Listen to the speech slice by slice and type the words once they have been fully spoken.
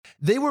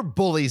They were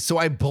bullies, so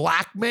I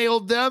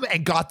blackmailed them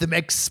and got them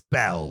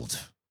expelled.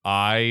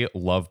 I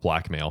love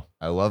blackmail.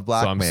 I love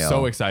blackmail. So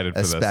I'm so excited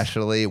for this.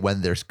 Especially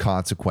when there's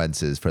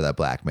consequences for that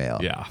blackmail.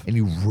 Yeah. And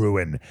you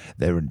ruin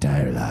their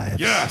entire lives.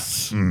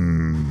 Yes.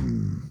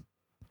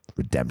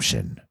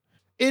 Redemption.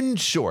 In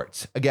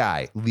short, a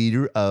guy,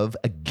 leader of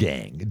a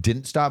gang,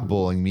 didn't stop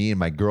bullying me and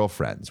my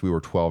girlfriends. We were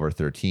 12 or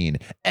 13,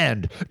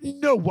 and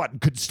no one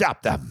could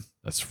stop them.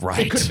 That's right.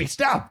 They couldn't be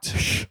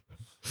stopped.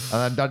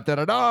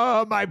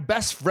 My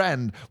best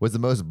friend was the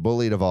most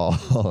bullied of all.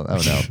 Oh,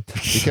 no.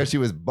 Because she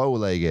was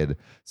bow-legged.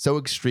 So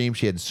extreme,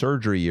 she had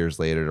surgery years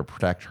later to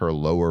protect her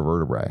lower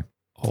vertebrae.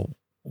 Oh,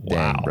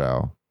 wow. Dang,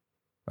 bro.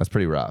 That's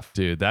pretty rough.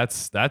 Dude, that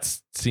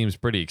seems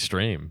pretty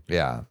extreme.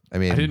 Yeah. I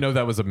mean, I didn't know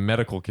that was a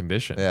medical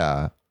condition.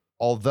 Yeah.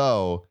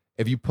 Although,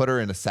 if you put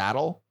her in a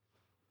saddle,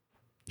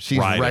 she's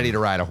ready to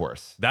ride a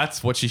horse.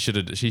 That's what she should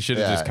have. She should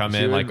have just come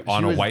in like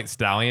on a white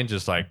stallion,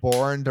 just like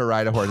born to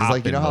ride a horse. It's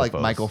like, you know how like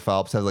mofos. Michael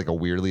Phelps has like a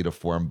weirdly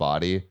deformed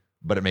body,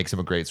 but it makes him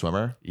a great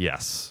swimmer.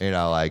 Yes. You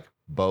know, like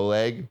bow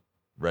leg,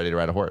 ready to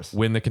ride a horse.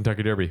 Win the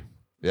Kentucky Derby.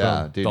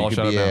 Yeah, Boom. dude. Dollar You could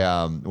shot be it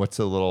a what's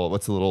a little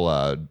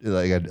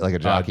like a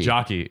jockey.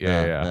 Jockey.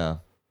 Yeah.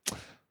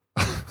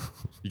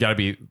 You got to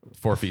be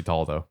 4 feet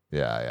tall though.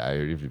 Yeah.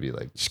 You have to be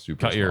like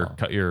super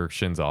Cut your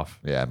shins off.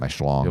 Yeah, my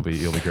schlong.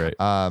 You'll be great.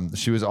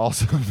 She was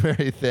also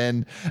very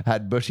thin,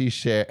 had bushy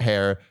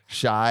hair,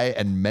 shy,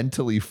 and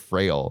mentally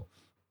frail.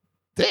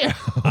 Damn.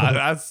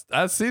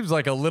 That seems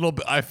like a little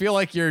bit. I feel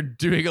like you're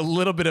doing a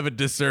little bit of a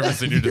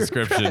disservice in your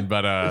description,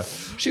 but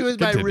she was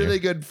continue. my really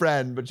good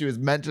friend, but she was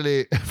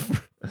mentally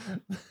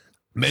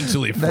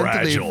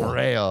fragile.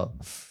 frail.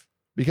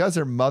 Because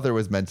her mother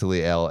was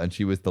mentally ill and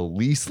she was the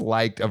least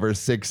liked of her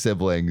 6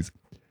 siblings.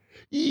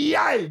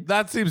 Yikes!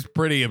 That seems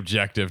pretty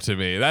objective to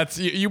me. That's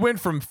you went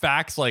from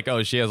facts like,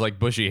 oh, she has like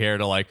bushy hair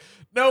to like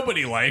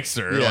nobody likes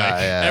her.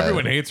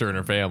 Everyone hates her in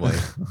her family.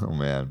 Oh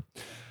man.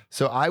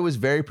 So I was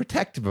very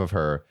protective of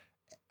her,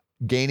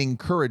 gaining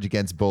courage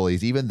against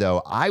bullies, even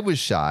though I was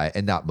shy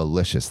and not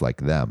malicious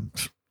like them.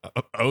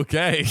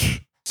 Okay.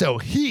 So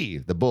he,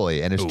 the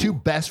bully, and his 2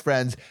 best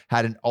friends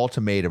had an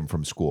ultimatum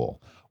from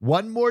school.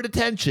 1 more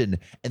detention,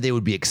 and they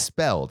would be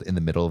expelled in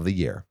the middle of the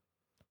year.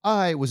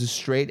 I was a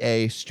straight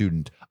A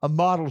student, a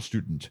model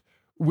student.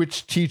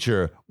 Which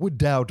teacher would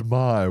doubt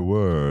my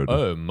word?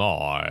 Oh,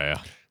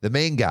 my. The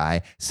main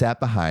guy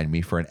sat behind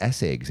me for an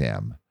essay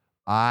exam.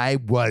 I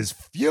was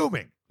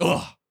fuming.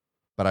 Ugh.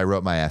 But I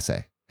wrote my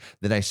essay.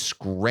 Then I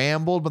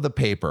scrambled with the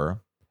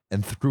paper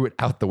and threw it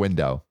out the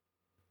window.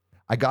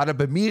 I got up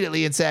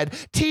immediately and said,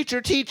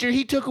 Teacher,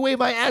 he took away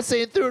my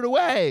essay and threw it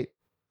away.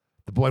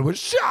 The boy was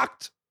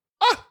shocked.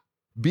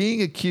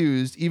 Being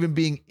accused, even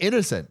being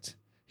innocent,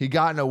 he'd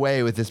gotten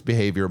away with this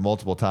behavior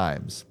multiple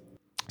times.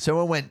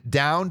 Someone went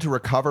down to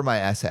recover my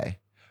essay.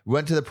 We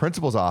went to the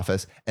principal's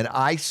office, and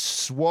I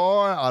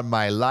swore on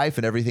my life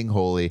and everything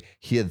holy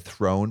he had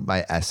thrown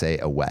my essay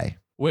away.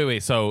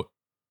 Wait. So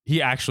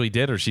he actually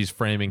did, or she's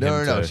framing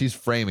him? No. She's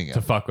framing him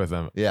to fuck with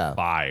him. Yeah.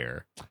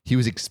 Fire. He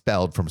was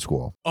expelled from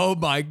school. Oh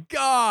my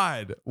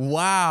God.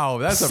 Wow.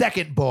 That's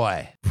Second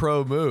boy. a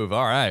pro move.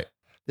 All right.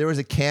 There was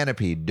a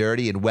canopy,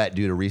 dirty and wet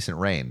due to recent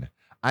rain.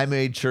 I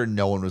made sure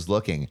no one was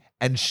looking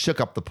and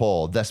shook up the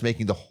pole, thus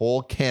making the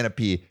whole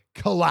canopy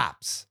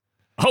collapse.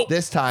 Oh.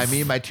 This time, me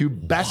and my 2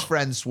 best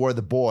friends swore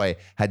the boy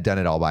had done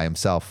it all by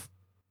himself.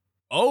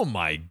 Oh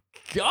my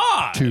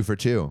God. 2 for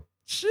 2.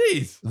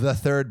 Jeez. The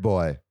third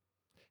boy.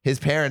 His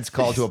parents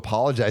called to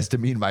apologize to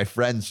me and my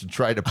friends to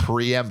try to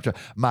preempt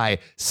my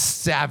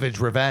savage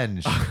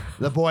revenge.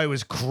 The boy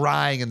was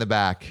crying in the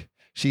back.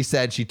 She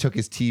said she took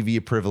his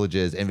TV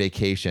privileges and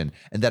vacation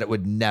and that it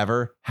would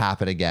never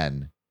happen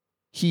again.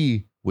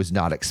 He was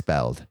not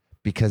expelled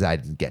because I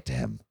didn't get to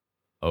him.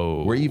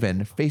 Oh. We're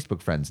even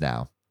Facebook friends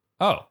now.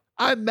 Oh.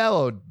 I'm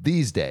mellowed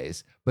these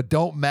days, but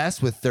don't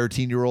mess with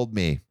 13-year-old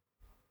me.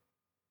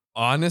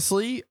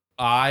 Honestly,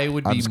 I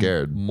would be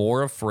scared.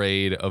 more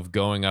afraid of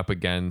going up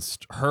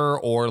against her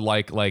or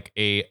like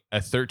a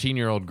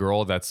 13-year-old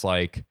girl that's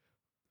like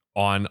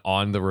on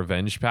the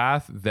revenge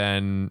path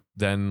than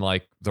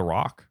like The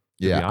Rock.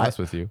 To be honest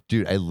with you.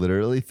 Dude, I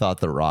literally thought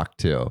The Rock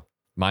too.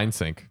 Mind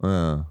sync.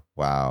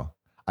 Wow.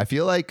 I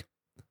feel like,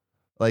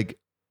 all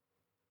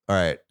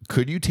right,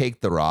 could you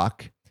take The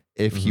Rock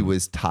if he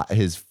was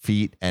his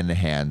feet and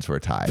hands were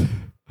tied?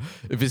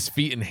 If his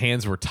feet and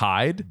hands were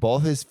tied?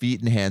 Both his feet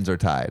and hands are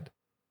tied.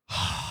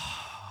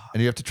 And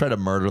you have to try to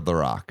murder The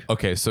Rock.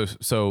 Okay,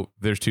 so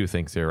there's 2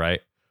 things here,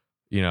 right?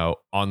 You know,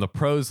 on the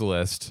pros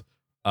list,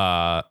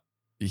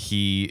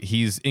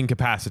 he's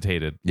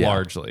incapacitated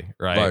largely,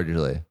 right?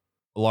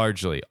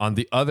 Largely. On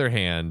the other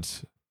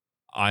hand,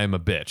 I'm a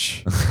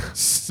bitch.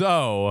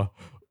 So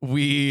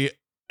we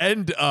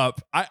end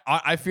up,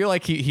 I feel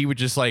like he would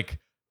just like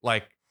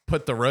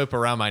put the rope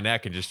around my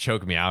neck and just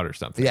choke me out or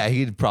something. Yeah,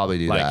 he'd probably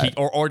do that.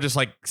 Or just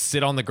like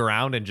sit on the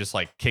ground and just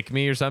like kick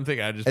me or something.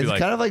 I'd just be like,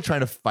 kind of like trying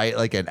to fight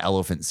like an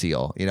elephant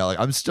seal. You know, like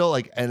I'm still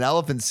like an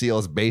elephant seal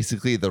is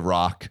basically The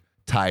Rock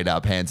tied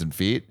up hands and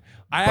feet,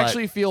 I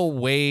actually feel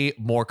way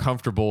more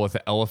comfortable with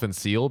the elephant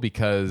seal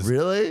because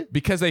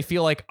I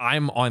feel like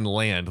I'm on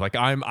land. Like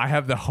I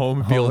have the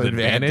home field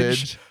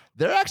advantage.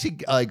 They're actually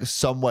like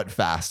somewhat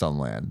fast on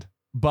land.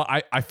 But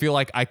I feel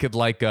like I could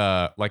like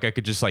I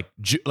could just like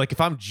if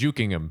I'm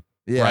juking him,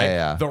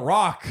 right? The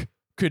Rock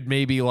could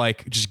maybe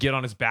like just get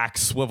on his back,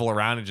 swivel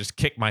around, and just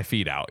kick my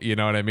feet out. You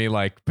know what I mean?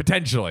 Like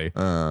potentially.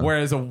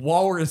 Whereas a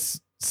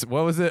walrus,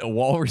 what was it? A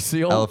walrus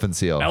seal? Elephant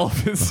seal.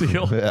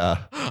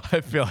 Yeah.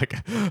 I feel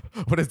like,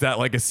 what is that?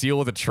 Like a seal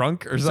with a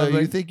trunk or something? So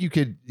you think you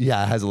could?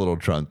 Yeah, it has a little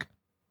trunk.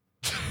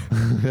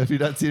 Have you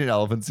not seen an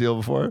elephant seal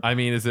before? I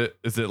mean, is it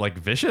like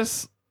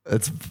vicious?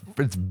 It's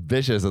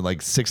vicious and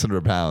like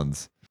 600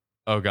 pounds.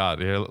 Oh God!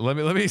 Here, let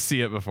me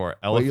see it before.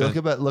 Elephant.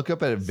 Wait, look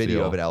up at a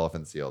video of an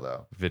elephant seal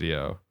though.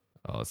 Video.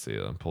 Oh, let's see.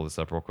 Let me pull this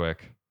up real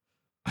quick.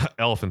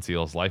 Elephant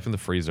seals, life in the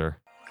freezer.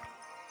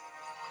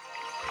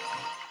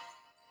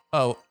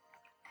 Oh,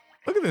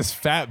 look at this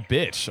fat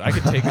bitch! I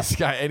could take this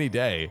guy any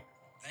day.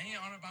 They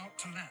are about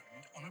to land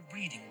on a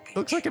breeding pitch.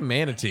 Looks like a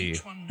manatee.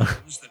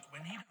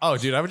 Oh,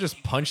 dude, I would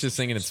just punch this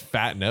thing in its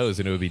fat nose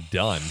and it would be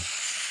done.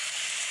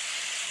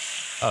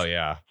 Oh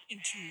yeah.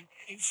 Into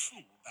a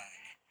full bag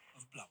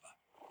of blubber.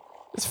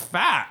 It's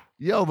fat.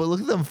 Yo, but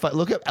look at them fight.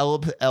 Look at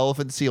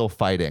elephant seal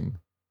fighting.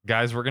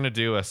 Guys, we're gonna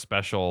do a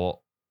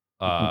special.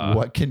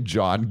 What can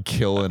John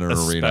kill in an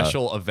arena? A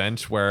special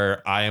event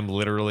where I am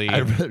literally.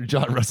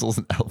 John wrestles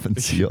an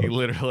elephant seal.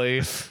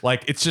 Literally,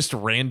 like it's just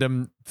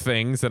random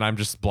things, and I'm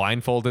just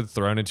blindfolded,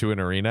 thrown into an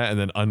arena, and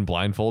then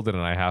unblindfolded,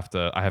 and I have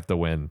to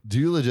win. Do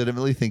you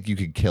legitimately think you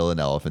could kill an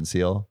elephant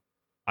seal?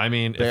 I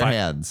mean, bare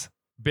hands.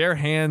 Bare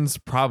hands,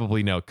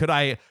 probably no. Could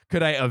I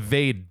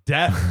evade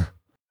death?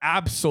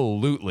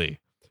 Absolutely.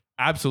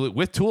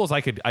 With tools,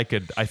 I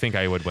think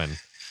I would win.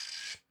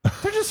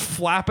 They're just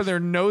flapping their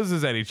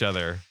noses at each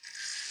other.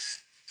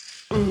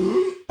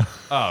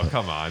 Oh,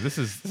 come on. This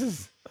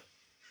is.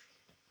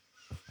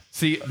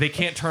 See, they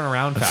can't turn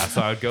around fast,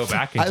 so I would go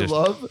back and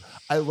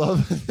I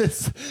love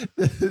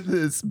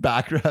this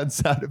background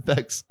sound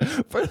effects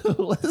for the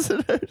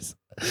listeners.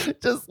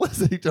 Just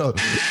listening to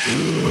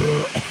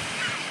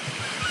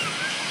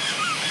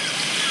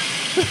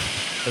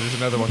There's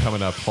another one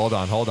coming up. Hold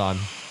on.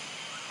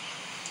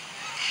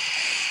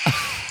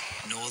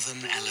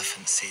 Northern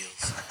elephant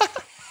seals.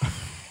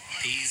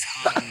 These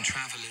hardened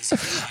travelers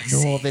of the high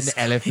Northern seas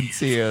elephant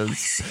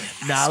seals.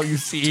 Now you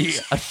see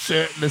a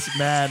shirtless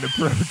man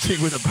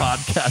approaching with a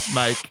podcast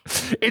mic.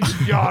 It's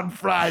John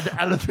Fry,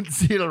 the elephant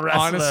seal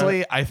wrestler.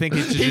 Honestly, I think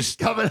it's He's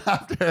coming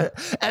after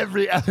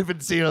every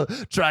elephant seal,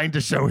 trying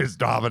to show his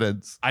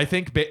dominance. I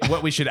think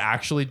what we should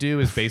actually do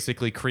is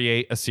basically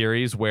create a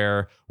series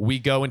where we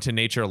go into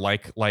nature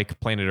like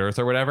Planet Earth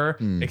or whatever,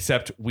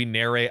 except we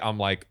narrate. I'm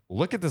like,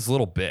 look at this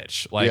little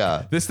bitch.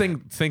 Like this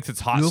thing thinks it's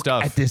hot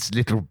stuff. Look at this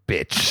little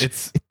bitch. It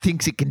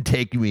thinks it can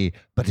take me,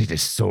 but it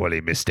is sorely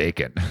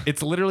mistaken.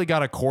 It's literally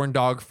got a corn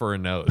dog for a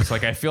nose.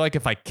 Like I feel like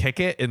if I kick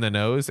it in the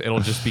nose, it'll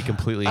just be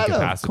completely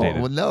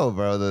incapacitated. Well, no,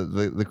 bro.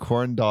 The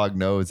corn dog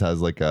nose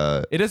has like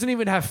a. It doesn't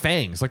even have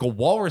fangs. Like a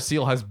walrus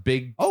seal has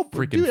big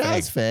freaking fangs. It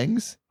has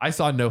fangs. I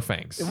saw no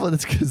fangs. Well,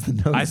 that's because the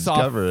nose. I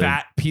saw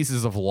fat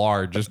pieces of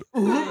lard just.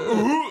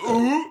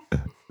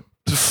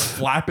 Just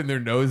flapping their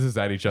noses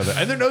at each other.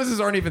 And their noses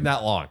aren't even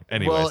that long.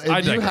 Anyways, well,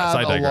 if you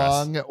have a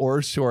long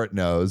or short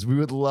nose, we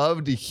would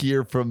love to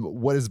hear from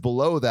what is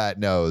below that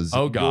nose.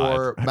 Oh, God.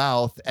 Your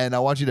mouth. And I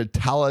want you to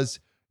tell us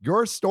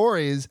your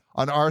stories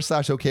on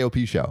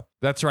r/OKOP show.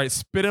 That's right.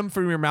 Spit them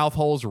from your mouth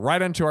holes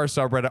right into our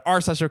subreddit,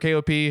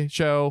 r/OKOP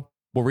show.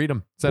 We'll read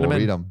them. Send them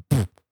in.